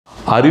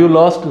Are you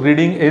lost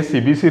reading a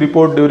CBC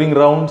report during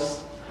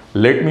rounds?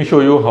 Let me show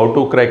you how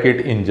to crack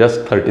it in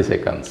just 30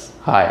 seconds.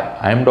 Hi,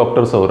 I am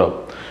Dr.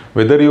 Saurabh.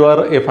 Whether you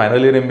are a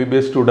final year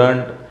MBBS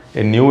student,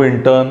 a new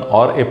intern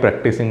or a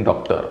practicing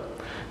doctor,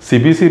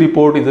 CBC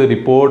report is a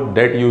report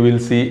that you will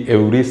see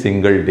every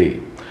single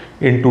day.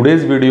 In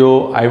today's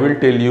video, I will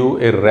tell you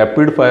a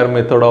rapid fire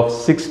method of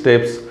 6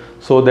 steps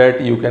so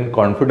that you can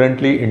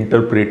confidently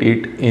interpret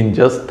it in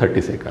just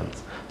 30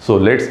 seconds. So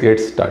let's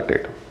get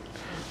started.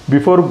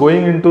 Before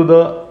going into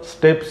the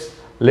steps,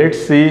 let's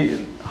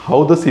see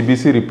how the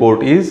CBC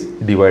report is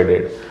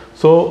divided.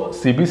 So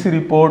CBC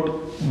report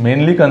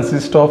mainly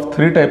consists of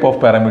 3 types of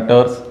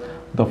parameters.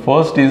 The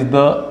first is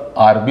the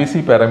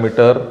RBC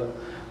parameter,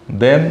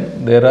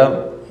 then there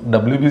are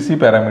WBC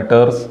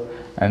parameters,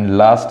 and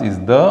last is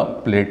the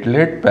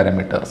platelet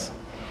parameters.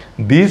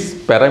 These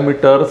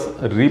parameters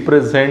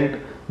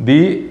represent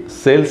the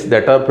cells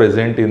that are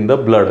present in the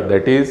blood,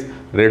 that is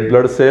red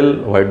blood cell,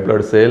 white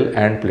blood cell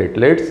and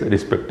platelets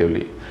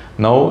respectively.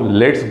 Now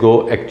let's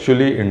go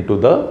actually into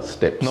the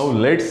steps. Now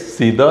let's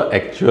see the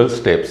actual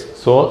steps.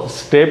 So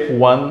step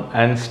 1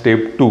 and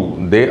step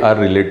 2, they are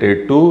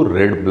related to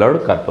red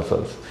blood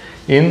corpuscles.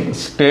 In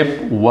step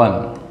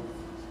 1,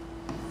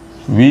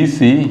 we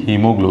see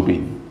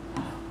hemoglobin.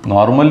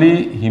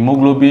 Normally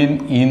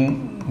hemoglobin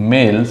in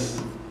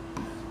males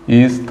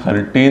is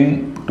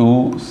 13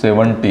 to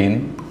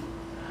 17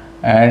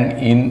 and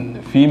in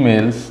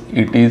females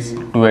it is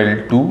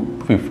 12 to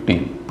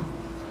 15.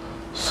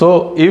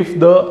 So if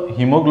the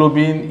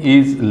hemoglobin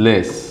is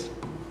less,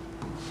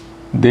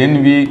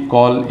 then we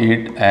call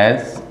it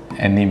as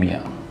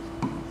anemia.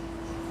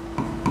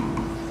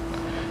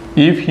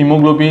 If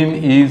hemoglobin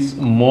is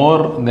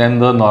more than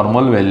the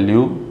normal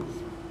value,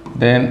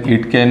 then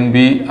it can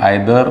be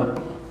either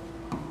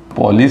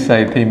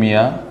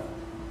polycythemia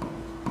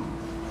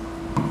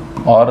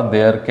or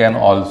there can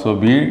also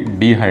be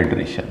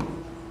dehydration.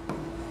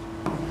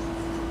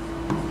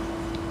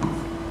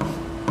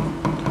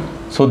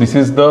 So this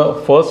is the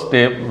first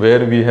step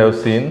where we have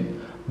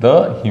seen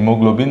the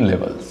hemoglobin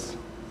levels.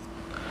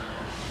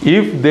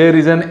 If there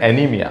is an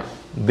anemia,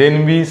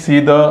 then we see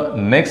the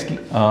next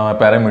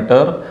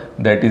parameter,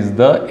 that is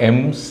the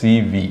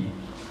MCV.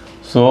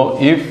 So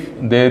if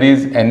there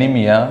is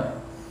anemia,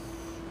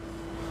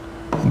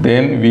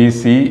 then we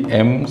see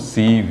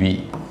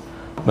MCV.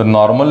 The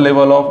normal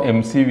level of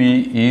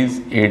MCV is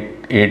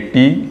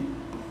 80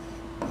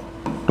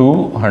 to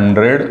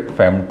 100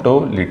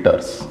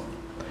 femtoliters.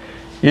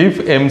 If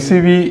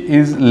MCV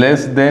is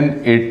less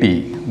than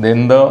 80,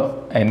 then the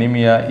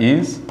anemia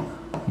is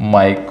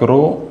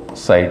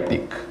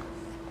microcytic.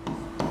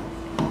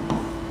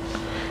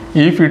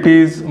 If it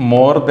is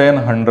more than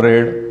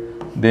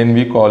 100, then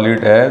we call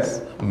it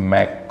as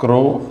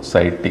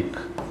macrocytic.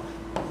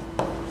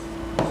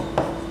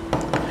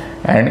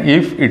 And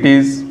if it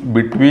is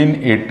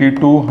between 80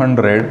 to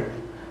 100,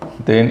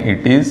 then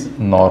it is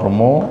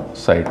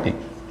normocytic.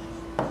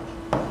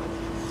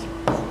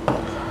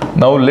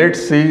 Now let's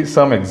see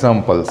some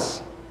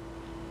examples.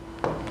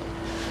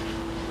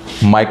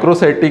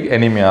 Microcytic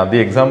anemia, the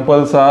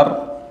examples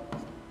are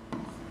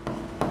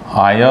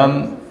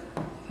iron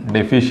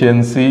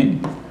deficiency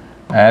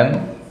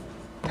and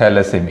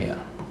thalassemia.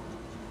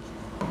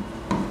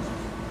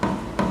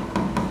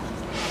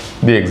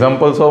 The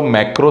examples of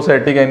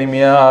macrocytic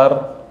anemia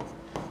are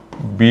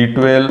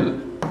B12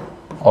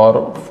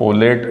 or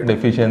folate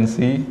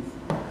deficiency,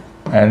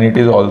 and it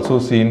is also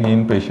seen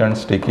in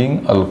patients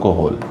taking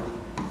alcohol.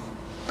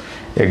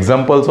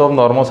 Examples of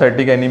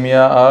normocytic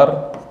anemia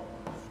are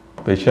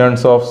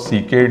patients of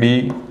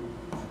CKD,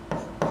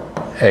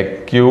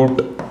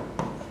 acute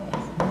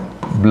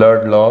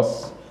blood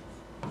loss,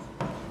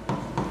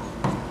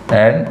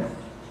 and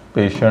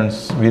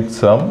patients with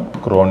some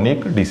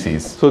chronic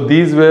disease. So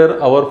these were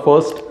our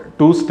first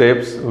 2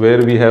 steps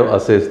where we have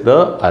assessed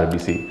the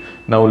RBC.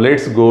 Now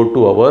let's go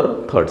to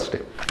our third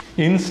step.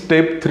 In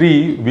step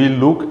 3, we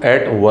look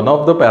at one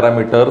of the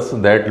parameters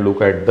that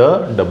look at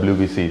the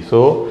WBC.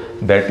 So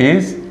that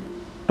is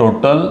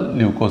total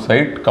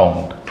leukocyte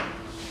count.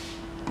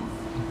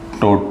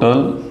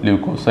 Total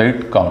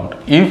leukocyte count.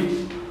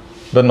 If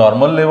the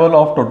normal level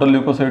of total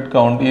leukocyte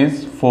count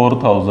is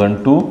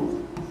 4000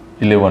 to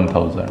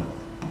 11,000.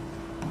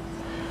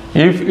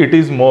 If it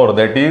is more,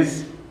 that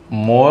is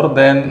more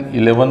than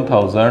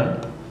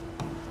 11,000,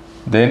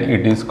 then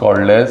it is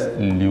called as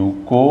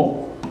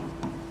leukocytosis.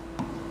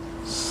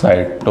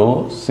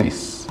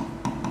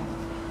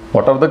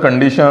 What are the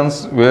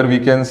conditions where we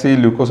can see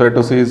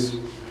leukocytosis?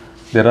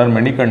 There are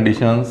many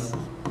conditions.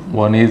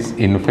 One is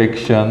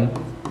infection.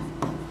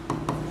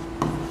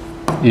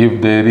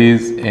 If there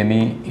is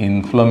any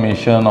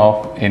inflammation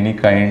of any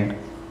kind,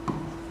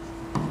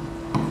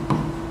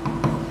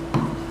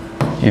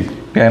 it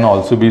can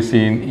also be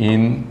seen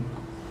in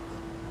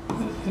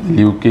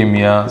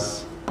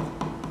leukemias.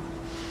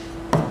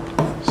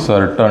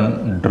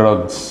 Certain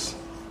drugs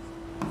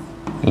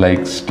like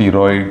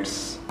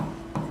steroids,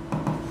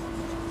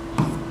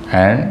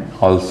 and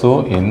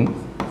also in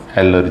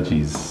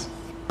allergies.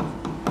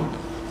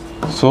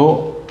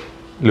 So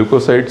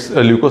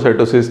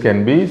leukocytosis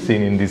can be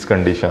seen in these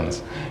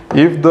conditions.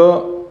 If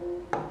the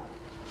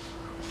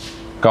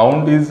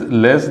count is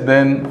less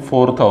than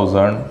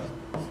 4000,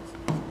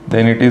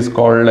 then it is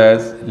called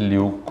as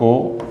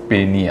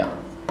leukopenia.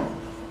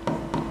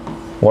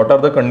 What are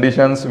the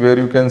conditions where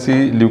you can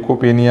see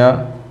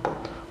leukopenia?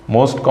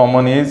 Most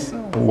common is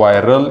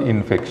viral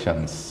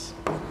infections.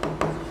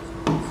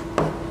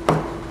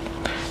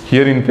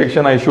 Here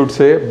infection, I should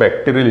say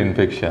bacterial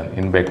infection.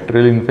 In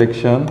bacterial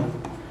infection,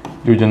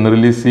 you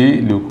generally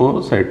see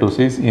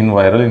leukocytosis. In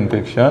viral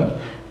infection,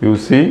 you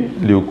see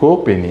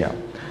leukopenia.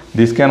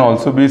 This can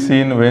also be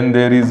seen when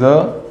there is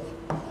a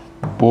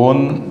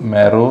bone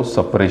marrow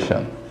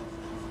suppression.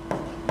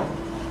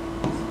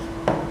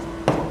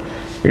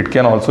 It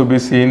can also be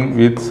seen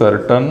with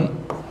certain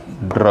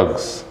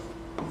drugs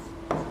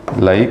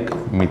like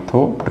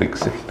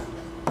methotrexate.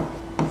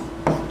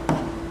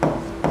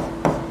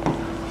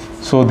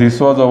 So this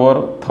was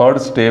our third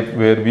step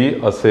where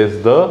we assess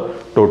the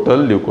total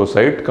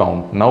leukocyte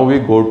count. Now we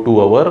go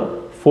to our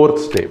fourth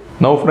step.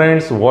 Now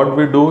friends, what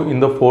we do in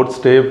the fourth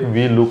step,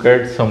 we look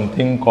at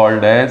something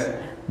called as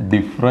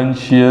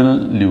differential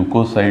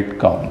leukocyte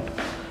count.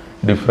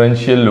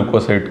 Differential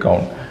leukocyte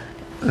count.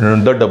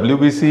 The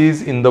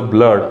WBCs in the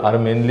blood are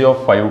mainly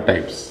of 5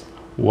 types.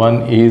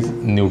 One is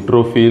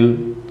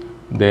neutrophil,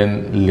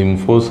 then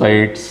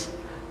lymphocytes,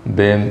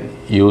 then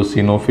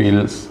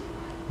eosinophils,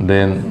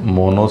 then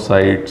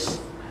monocytes,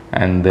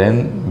 and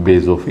then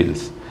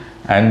basophils.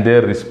 And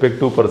their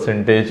respective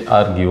percentage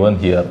are given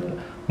here.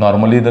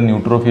 Normally the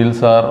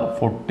neutrophils are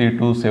 40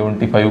 to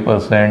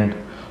 75%,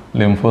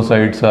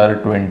 lymphocytes are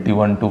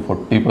 21 to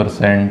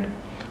 40%,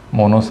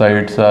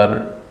 monocytes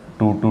are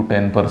 2 to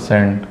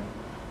 10%,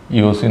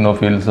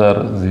 eosinophils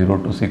are 0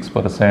 to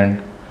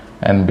 6%,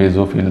 and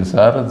basophils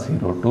are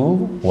 0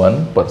 to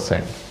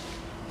 1%.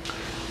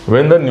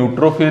 When the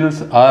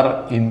neutrophils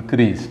are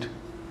increased,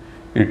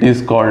 it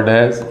is called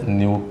as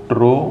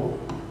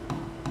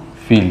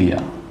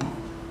neutrophilia.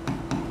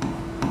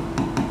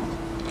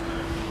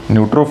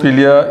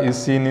 Neutrophilia is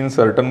seen in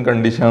certain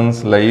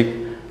conditions like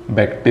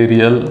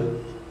bacterial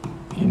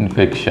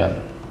infection.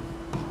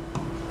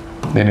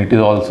 Then it is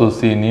also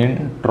seen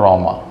in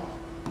trauma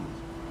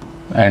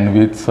and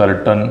with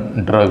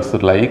certain drugs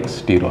like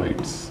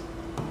steroids.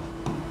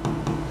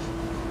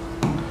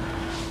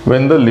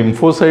 When the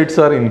lymphocytes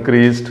are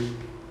increased,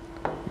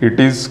 it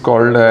is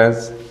called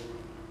as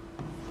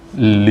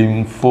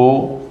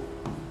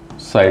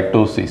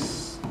lymphocytosis.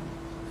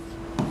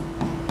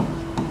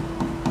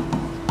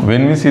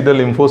 When we see the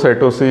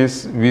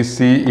lymphocytosis, we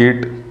see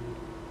it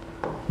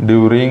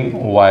during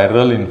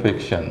viral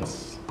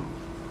infections,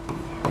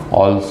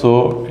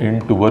 also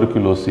in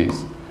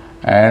tuberculosis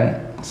and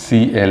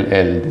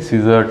CLL. This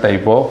is a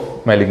type of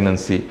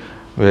malignancy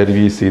where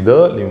we see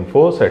the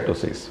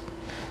lymphocytosis.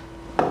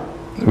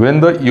 When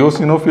the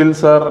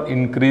eosinophils are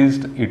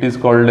increased, it is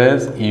called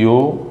as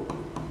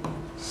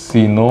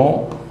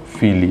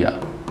eosinophilia.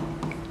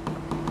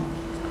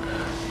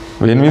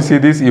 When we see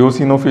this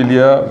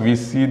eosinophilia, we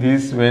see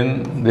this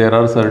when there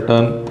are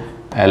certain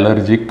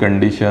allergic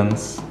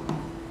conditions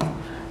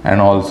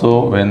and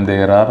also when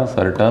there are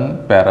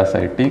certain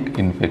parasitic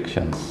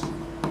infections.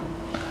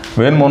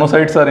 When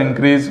monocytes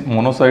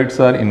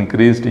are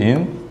increased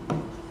in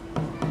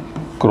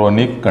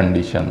chronic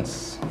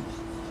conditions.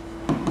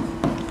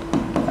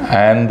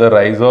 And the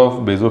rise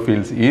of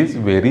basophils is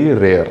very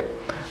rare.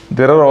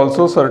 There are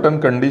also certain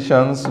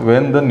conditions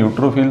when the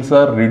neutrophils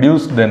are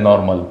reduced than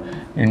normal.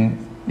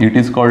 It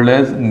is called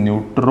as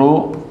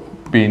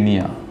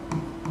neutropenia.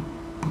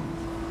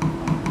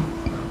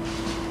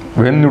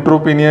 When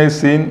neutropenia is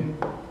seen,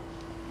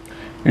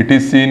 it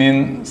is seen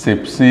in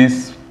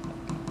sepsis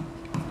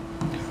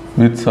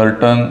with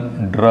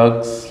certain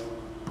drugs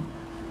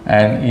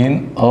and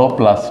in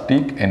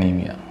aplastic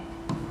anemia.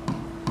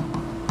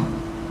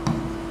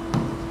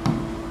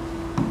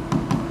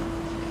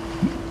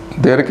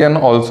 There can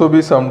also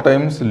be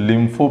sometimes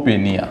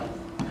lymphopenia,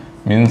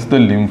 means the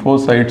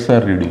lymphocytes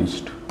are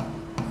reduced.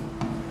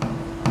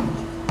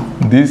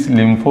 This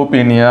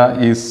lymphopenia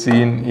is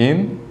seen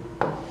in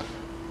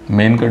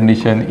main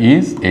condition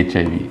is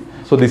HIV.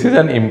 So this is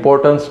an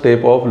important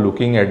step of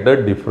looking at the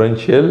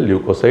differential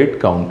leukocyte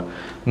count.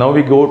 Now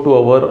we go to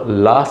our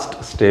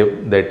last step,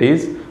 that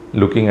is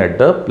looking at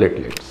the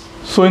platelets.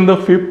 So in the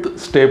fifth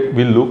step,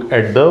 we look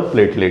at the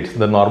platelets.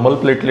 The normal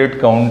platelet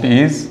count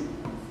is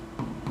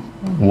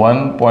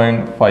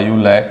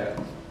 1.5 lakh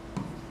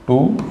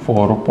to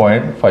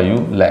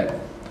 4.5 lakh.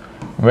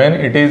 When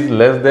it is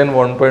less than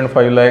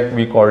 1.5 lakh,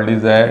 we called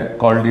it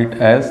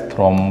as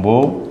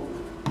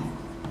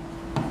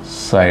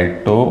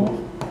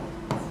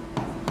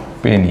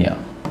thrombocytopenia.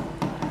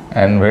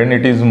 And when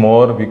it is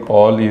more, we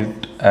call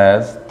it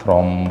as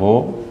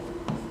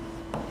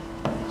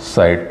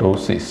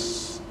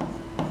thrombocytosis.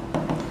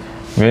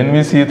 When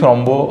we see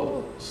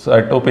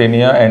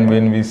thrombocytopenia and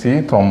when we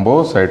see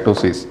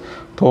thrombocytosis.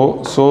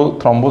 So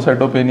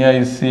thrombocytopenia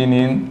is seen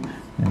in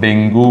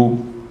dengue,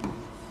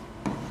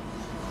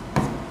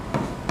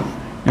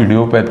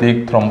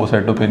 idiopathic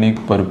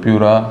thrombocytopenic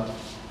purpura,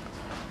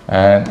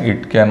 and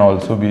it can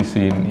also be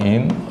seen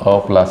in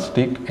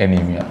aplastic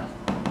anemia.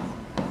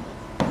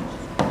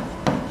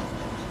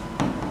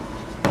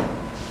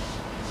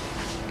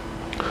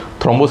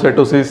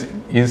 Thrombocytosis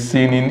is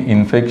seen in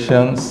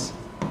infections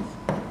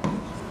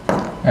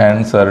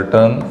and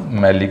certain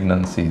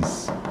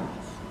malignancies.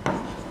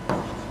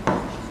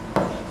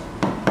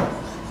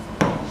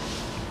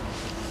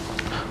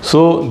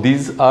 So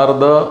these are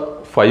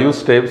the 5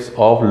 steps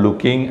of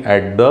looking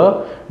at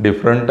the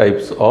different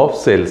types of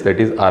cells, that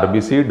is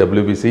RBC,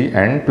 WBC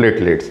and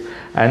platelets.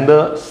 And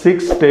the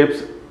 6th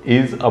steps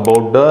is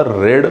about the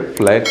red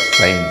flag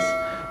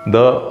signs,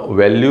 the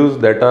values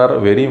that are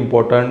very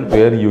important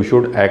where you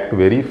should act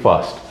very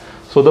fast.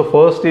 So the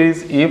first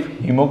is, if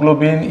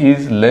hemoglobin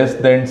is less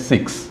than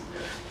 6,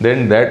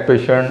 then that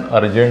patient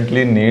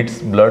urgently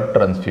needs blood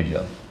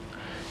transfusion.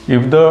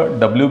 If the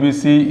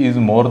WBC is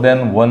more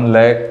than 1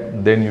 lakh,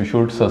 then you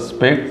should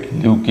suspect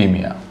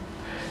leukemia.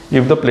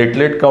 If the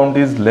platelet count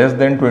is less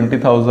than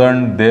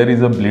 20,000, there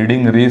is a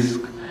bleeding risk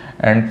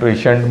and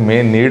patient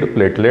may need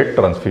platelet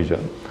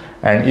transfusion.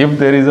 And if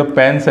there is a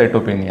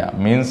pancytopenia,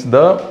 means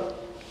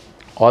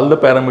all the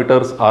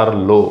parameters are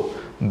low,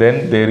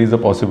 then there is a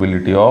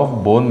possibility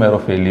of bone marrow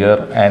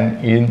failure,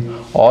 and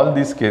in all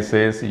these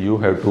cases you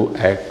have to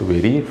act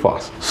very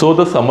fast. So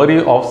the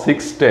summary of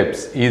 6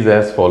 steps is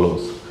as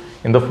follows.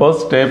 In the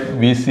first step,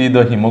 we see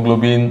the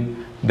hemoglobin,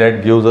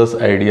 that gives us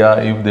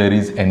idea if there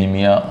is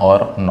anemia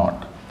or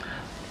not.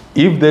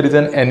 If there is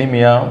an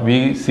anemia,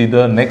 we see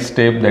the next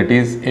step, that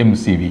is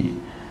MCV.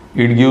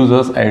 It gives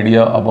us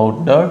idea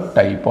about the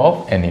type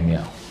of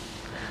anemia.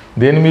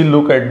 Then we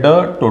look at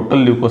the total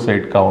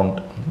leukocyte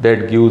count,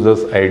 that gives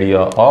us idea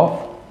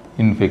of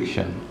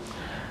infection.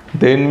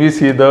 Then we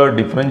see the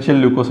differential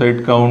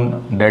leukocyte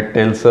count, that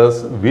tells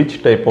us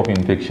which type of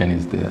infection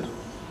is there.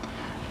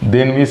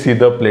 Then we see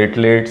the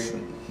platelets,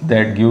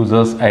 that gives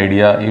us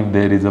idea if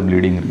there is a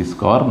bleeding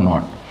risk or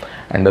not.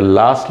 And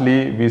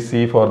lastly, we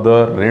see for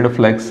the red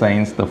flag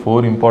signs the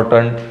 4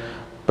 important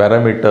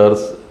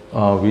parameters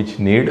which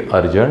need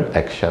urgent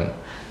action.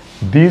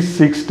 These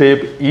 6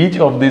 steps, each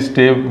of these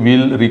steps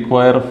will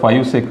require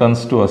 5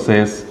 seconds to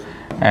assess,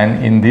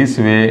 and in this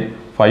way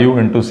 5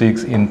 into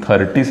 6 in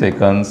 30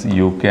 seconds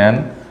you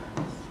can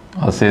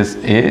assess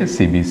a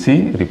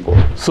CBC report.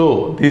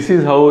 So this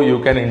is how you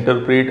can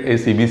interpret a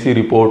CBC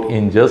report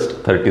in just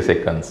 30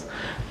 seconds.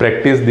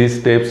 Practice these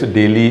steps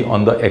daily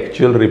on the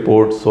actual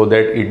report so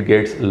that it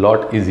gets a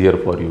lot easier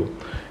for you.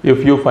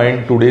 If you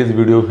find today's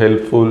video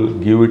helpful,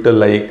 give it a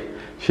like,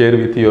 share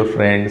with your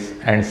friends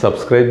and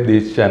subscribe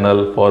this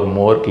channel for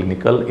more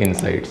clinical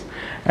insights.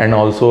 And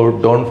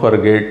also don't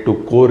forget to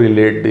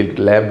correlate the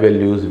lab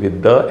values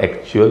with the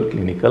actual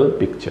clinical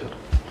picture.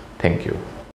 Thank you.